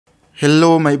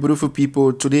Hello, my beautiful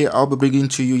people. Today I'll be bringing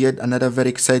to you yet another very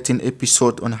exciting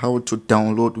episode on how to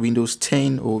download Windows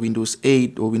 10 or Windows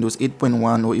 8 or Windows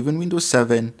 8.1 or even Windows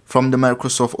 7 from the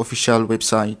Microsoft official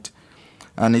website.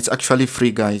 And it's actually free,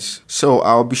 guys. So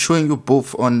I'll be showing you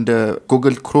both on the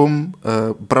Google Chrome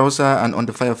browser and on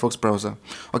the Firefox browser.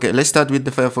 Okay, let's start with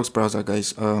the Firefox browser,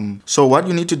 guys. So what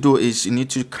you need to do is you need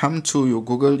to come to your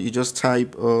Google. You just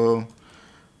type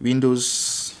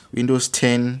Windows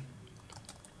 10.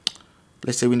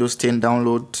 Let's say Windows 10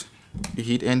 download. You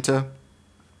hit enter.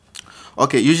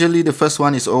 Okay, usually the first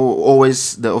one is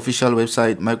always the official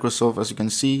website, Microsoft, as you can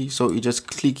see. So you just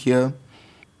click here.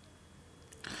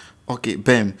 Okay,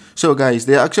 bam. So guys,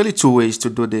 there are actually two ways to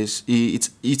do this.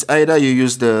 It's either you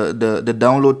use the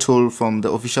download tool from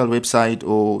the official website,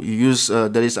 or you use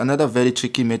there is another very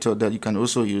tricky method that you can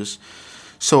also use.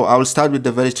 So I'll start with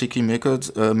the very tricky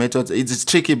method. It's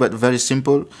tricky but very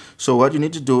simple. So what you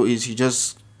need to do is you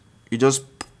just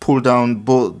pull down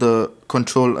both the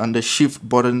control and the shift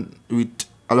button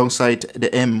alongside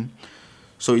the M.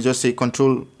 So you just say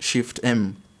control shift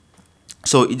M.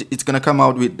 So it's gonna come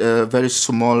out with a very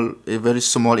small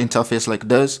interface like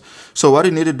this. So what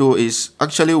you need to do is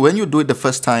actually, when you do it the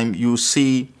first time, you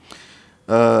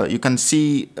can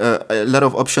see a lot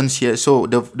of options here. So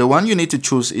the one you need to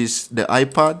choose is the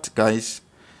iPad, guys.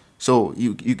 So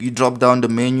you drop down the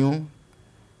menu.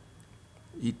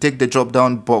 You take the drop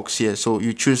down box here, so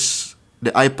you choose the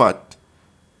iPad.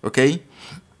 Okay,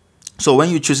 so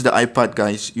when you choose the iPad,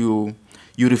 guys, you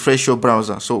refresh your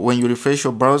browser. So when you refresh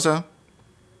your browser,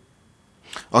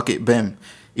 okay, bam,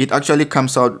 it actually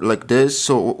comes out like this.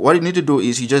 So what you need to do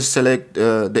is you just select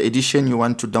the edition you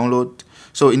want to download.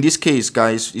 So in this case,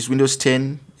 guys, it's Windows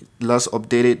 10, last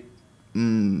updated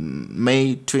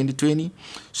May 2020.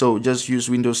 So just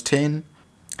use Windows 10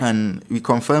 and we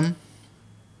confirm.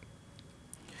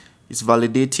 It's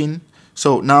validating.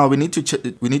 So now we need to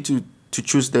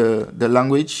choose the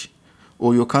language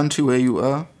or your country where you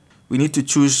are. We need to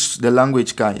choose the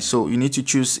language, guys. So you need to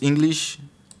choose English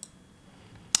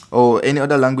or any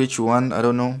other language you want. I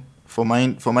don't know. For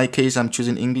my case, I'm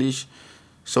choosing English.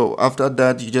 So after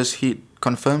that, you just hit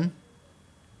confirm.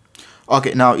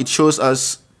 Okay, now it shows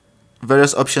us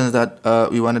various options that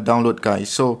we want to download, guys.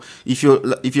 So if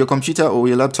your computer or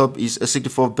your laptop is a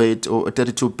 64-bit or a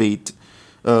 32-bit,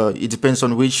 it depends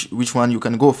on which one you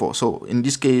can go for. So in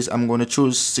this case, I'm going to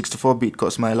choose 64-bit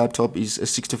because my laptop is a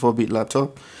 64-bit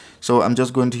laptop. So I'm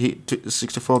just going to hit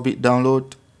 64-bit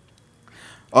download.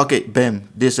 Okay, bam,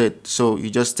 this is it. So you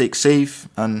just take save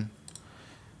and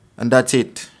that's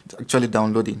it. It's actually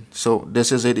downloading. So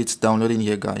this is it. It's downloading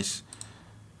here, guys.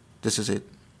 This is it.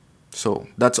 So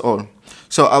that's all.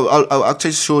 So I'll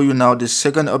actually show you now the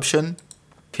second option.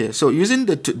 Okay, so using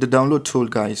the download tool,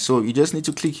 guys. So you just need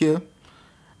to click here.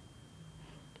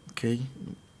 Okay,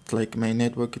 it's like my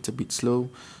network, it's a bit slow.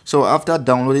 So after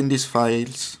downloading these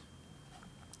files,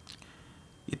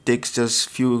 it takes just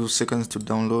few seconds to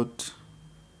download.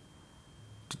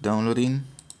 Downloading.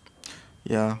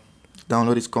 Yeah,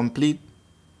 download is complete.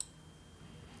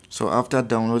 So after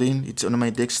downloading, it's on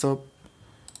my desktop.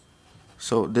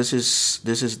 So this is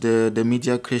the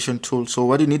media creation tool. So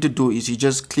what you need to do is you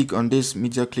just click on this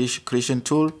media creation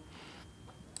tool.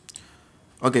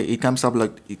 Okay, it comes up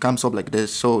like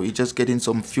this. So it's just getting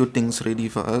some few things ready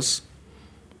for us.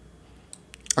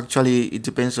 Actually, it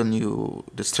depends on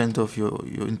the strength of your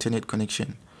internet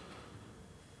connection.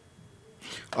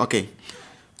 Okay,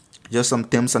 just some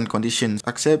terms and conditions.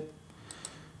 Accept.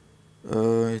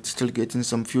 It's still getting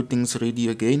some few things ready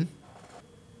again.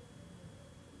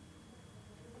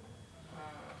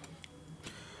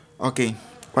 Okay,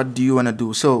 what do you want to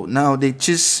do? So now you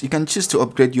can choose to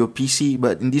upgrade your PC,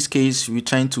 but in this case we're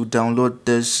trying to download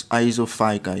this ISO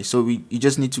file, guys. So you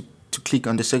just need to click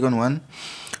on the second one,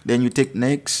 then you take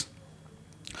next.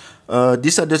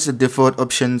 These are just the default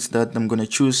options that I'm gonna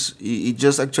choose. It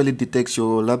just actually detects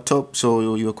your laptop,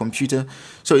 so your computer.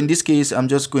 So in this case, I'm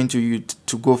just going to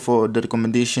go for the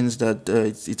recommendations that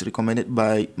it's recommended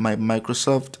by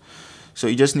Microsoft. So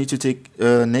you just need to take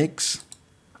next.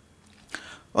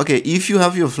 Okay, if you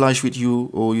have your flash with you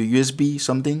or your USB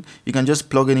something, you can just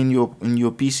plug it in your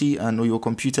PC or your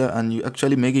computer, and you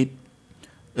actually make it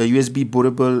a USB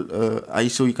bootable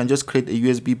ISO. You can just create a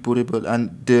USB bootable,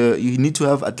 and you need to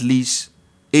have at least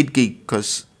 8 gig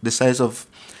because the size of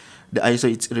the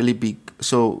ISO it's really big.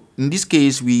 So in this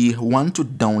case, we want to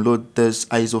download this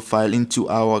ISO file into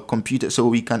our computer, so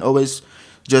we can always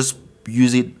just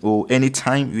use it or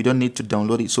anytime. We don't need to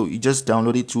download it, so you just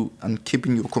download it and keep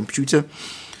in your computer.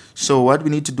 So what we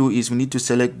need to do is we need to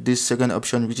select this second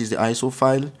option, which is the ISO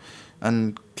file,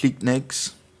 and click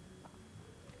next.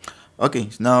 Okay,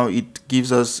 now it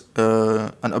gives us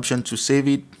an option to save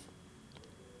it.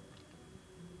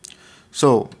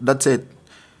 So that's it.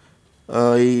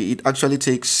 It actually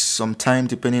takes some time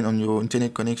depending on your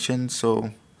internet connection.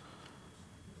 So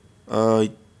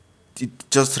it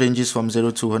just ranges from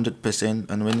 0 to 100%,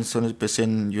 and when it's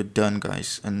 100%, you're done,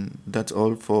 guys. And that's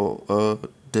all for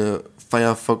the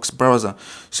Firefox browser.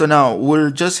 So now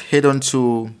we'll just head on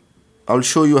to, I'll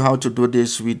show you how to do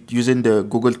this with using the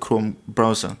Google Chrome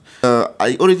browser.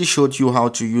 I already showed you how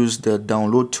to use the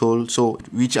download tool, so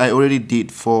which I already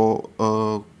did for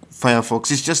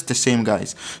Firefox. It's just the same,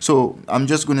 guys. So I'm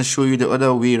just going to show you the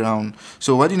other way around.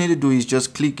 So what you need to do is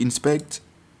just click inspect.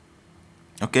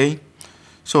 Okay,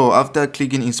 so after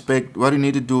clicking inspect, what you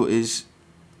need to do is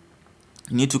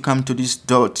you need to come to this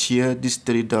dot here, these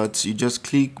three dots. You just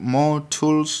click more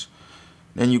tools,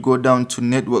 then you go down to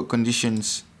network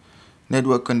conditions.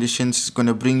 Network conditions is going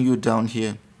to bring you down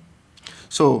here.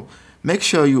 So make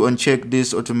sure you uncheck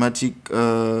this automatic,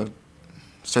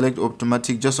 select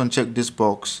automatic, just uncheck this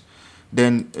box.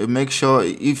 Then make sure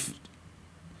if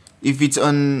it's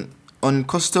on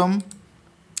custom,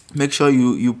 make sure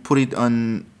you put it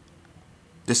on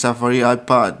the Safari,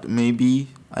 iPad, maybe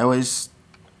iOS.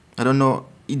 I don't know.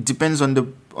 It depends on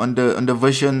the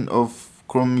version of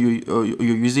Chrome you're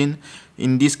using.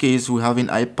 In this case, we have an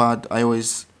iPad,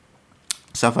 iOS,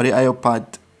 Safari,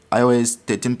 iPad, iOS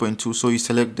 13.2. So you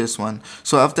select this one.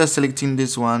 So after selecting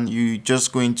this one, you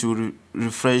just going to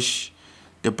refresh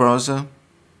the browser.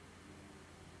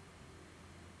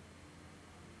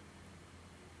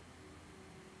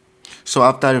 So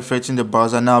after refreshing the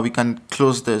browser, now we can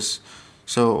close this.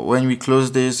 So when we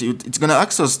close this, it's gonna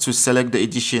ask us to select the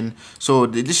edition. So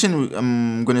the edition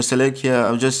I'm gonna select here,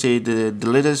 I'll just say the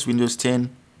latest Windows 10.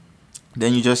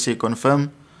 Then you just say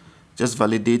confirm, just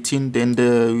validating. Then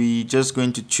we just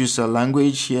going to choose a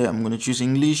language here. I'm gonna choose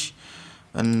English,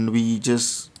 and we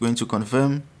just going to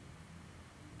confirm.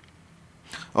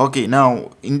 Okay,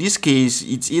 now in this case,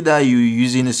 it's either you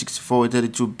using a 64 or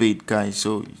 32-bit, guys.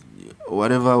 So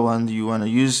whatever one you want to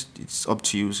use, it's up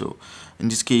to you. So in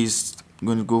this case, I'm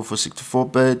going to go for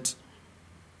 64-bit.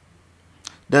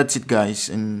 That's it, guys,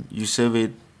 and you save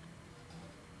it.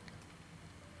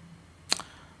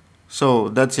 So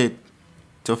that's it.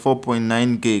 It's a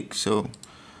 4.9 gig. So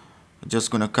I'm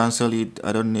just gonna cancel it.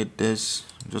 I don't need this.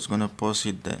 I'm just gonna pause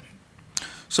it there.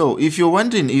 So if you're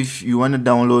wondering if you want to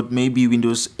download maybe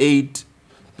Windows 8,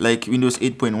 like Windows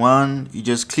 8.1, you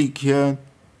just click here.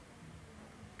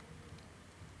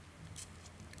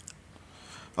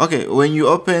 Okay, when you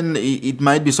open, it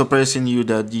might be surprising you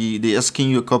that they're asking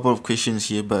you a couple of questions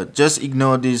here, but just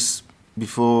ignore this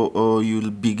before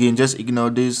you begin. Just ignore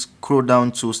this. Scroll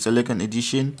down to select an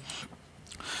edition.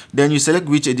 Then you select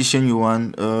which edition you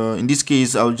want. In this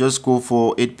case, I'll just go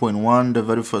for 8.1, the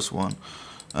very first one,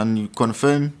 and you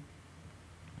confirm.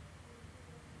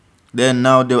 Then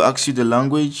now they'll ask you the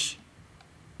language.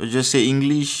 You just say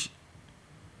English.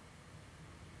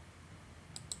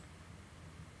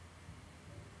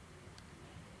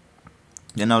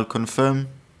 Then I'll confirm.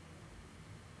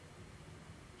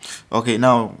 Okay,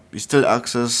 now it still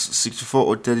asks us 64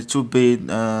 or 32-bit.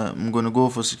 I'm gonna go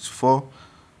for 64.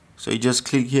 So you just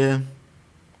click here,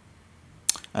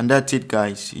 and that's it,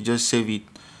 guys. You just save it.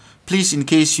 Please, in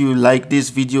case you like this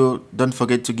video, don't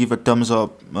forget to give a thumbs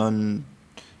up. And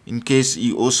in case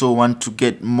you also want to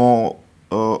get more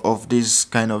of this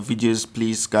kind of videos,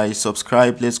 please, guys,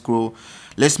 subscribe. Let's grow.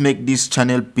 Let's make this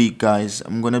channel big, guys.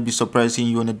 I'm gonna be surprising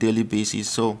you on a daily basis.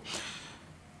 So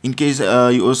in case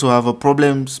you also have a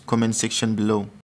problems, comment section below.